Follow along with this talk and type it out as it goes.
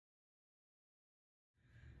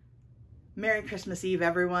Merry Christmas Eve,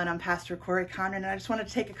 everyone. I'm Pastor Corey Conran, and I just want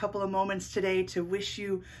to take a couple of moments today to wish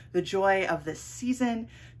you the joy of this season,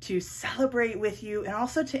 to celebrate with you, and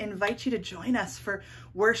also to invite you to join us for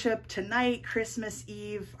worship tonight, Christmas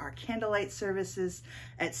Eve, our candlelight services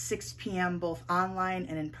at 6 p.m., both online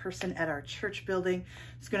and in person at our church building.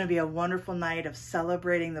 It's going to be a wonderful night of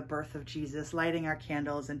celebrating the birth of Jesus, lighting our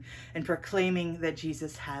candles and proclaiming that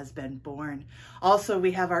Jesus has been born. Also,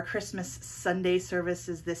 we have our Christmas Sunday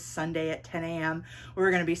services this Sunday at 10 a.m.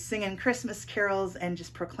 We're going to be singing Christmas carols and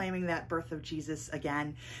just proclaiming that birth of Jesus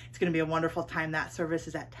again. It's going to be a wonderful time. That service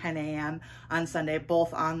is at 10 a.m. on Sunday,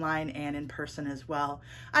 both online and in person as well.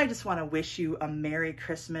 I just want to wish you a Merry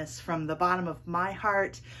Christmas from the bottom of my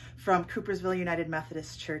heart, from Coopersville United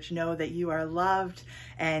Methodist Church. Know that you are loved,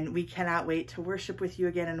 and we cannot wait to worship with you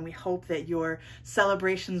again, and we hope that your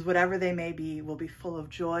celebrations, whatever they may be, will be full of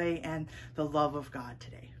joy and the love of God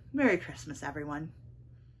today. Merry Christmas, everyone.